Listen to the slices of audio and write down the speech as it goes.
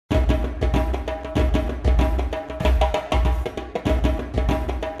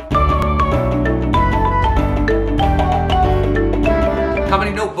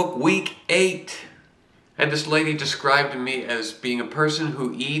ate. I had this lady describe to me as being a person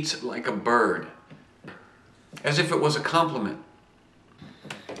who eats like a bird, as if it was a compliment.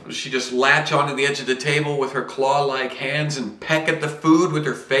 She just latch onto the edge of the table with her claw-like hands and peck at the food with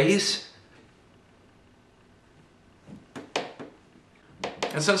her face.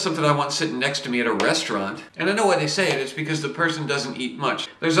 That's not something I want sitting next to me at a restaurant. And I know why they say it. It's because the person doesn't eat much.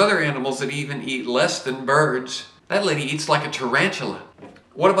 There's other animals that even eat less than birds. That lady eats like a tarantula.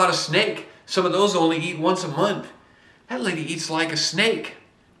 What about a snake? Some of those only eat once a month. That lady eats like a snake.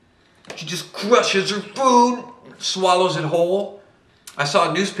 She just crushes her food, swallows it whole. I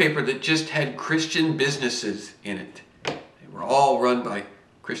saw a newspaper that just had Christian businesses in it. They were all run by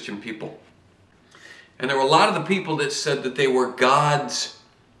Christian people. And there were a lot of the people that said that they were God's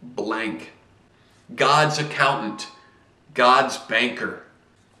blank, God's accountant, God's banker,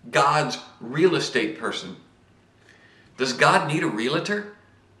 God's real estate person. Does God need a realtor?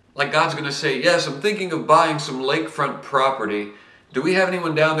 Like God's going to say, yes, I'm thinking of buying some lakefront property. Do we have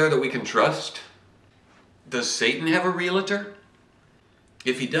anyone down there that we can trust? Does Satan have a realtor?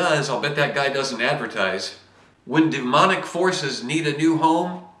 If he does, I'll bet that guy doesn't advertise. When demonic forces need a new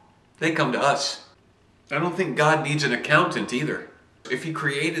home, they come to us. I don't think God needs an accountant either. If he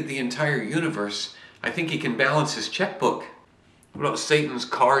created the entire universe, I think he can balance his checkbook. What about Satan's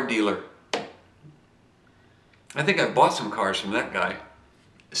car dealer? I think I've bought some cars from that guy.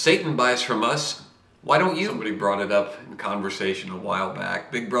 Satan buys from us. Why don't you? Somebody brought it up in conversation a while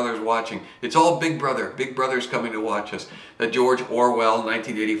back. Big Brother's watching. It's all Big Brother. Big Brother's coming to watch us. The George Orwell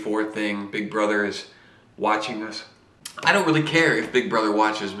 1984 thing. Big Brother is watching us. I don't really care if Big Brother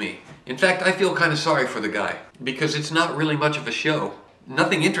watches me. In fact, I feel kind of sorry for the guy because it's not really much of a show.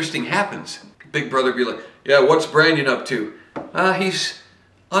 Nothing interesting happens. Big Brother be like, yeah, what's Brandon up to? He's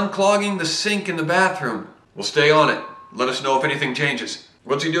unclogging the sink in the bathroom. We'll stay on it. Let us know if anything changes.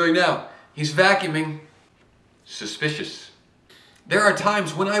 What's he doing now? He's vacuuming. Suspicious. There are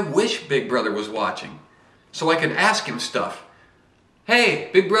times when I wish Big Brother was watching so I could ask him stuff. Hey,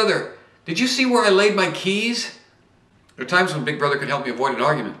 Big Brother, did you see where I laid my keys? There are times when Big Brother could help me avoid an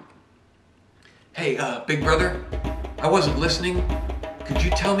argument. Hey, Big Brother, I wasn't listening. Could you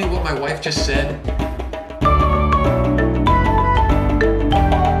tell me what my wife just said?